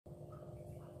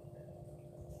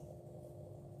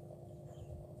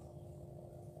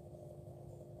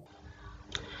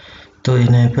To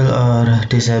enable or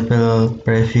disable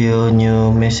preview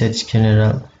new message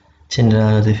general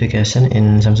notification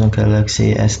in Samsung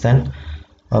Galaxy S10,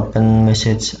 open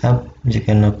Message app. You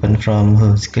can open from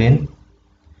home screen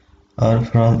or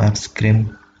from app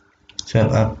screen. Swipe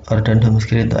up or down home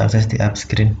screen to access the app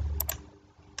screen.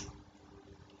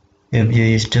 If you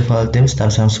use default themes, tap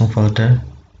Samsung folder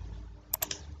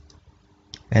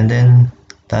and then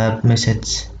tap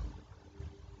Message.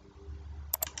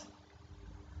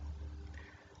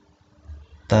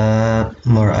 Tap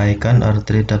more icon or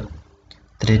three dot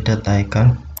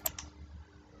icon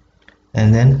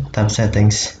and then tap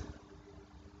settings.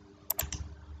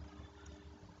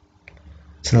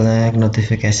 Select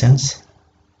notifications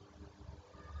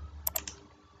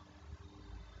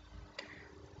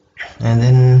and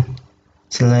then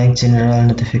select general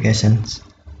notifications.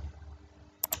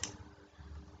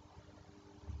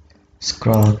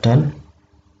 Scroll down,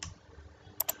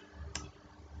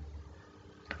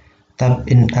 tap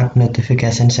in-app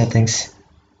notification settings.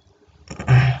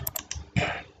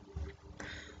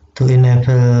 To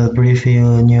enable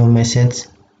preview new message,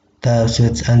 tap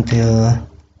switch until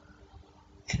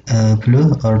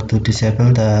blue, or to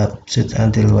disable, tap switch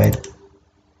until white.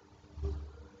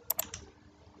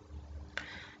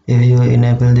 If you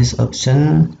enable this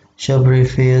option, show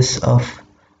previews of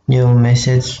new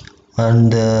message on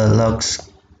the lock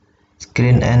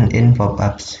screen and in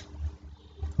pop-ups.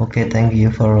 Okay, thank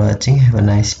you for watching. Have a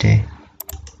nice day.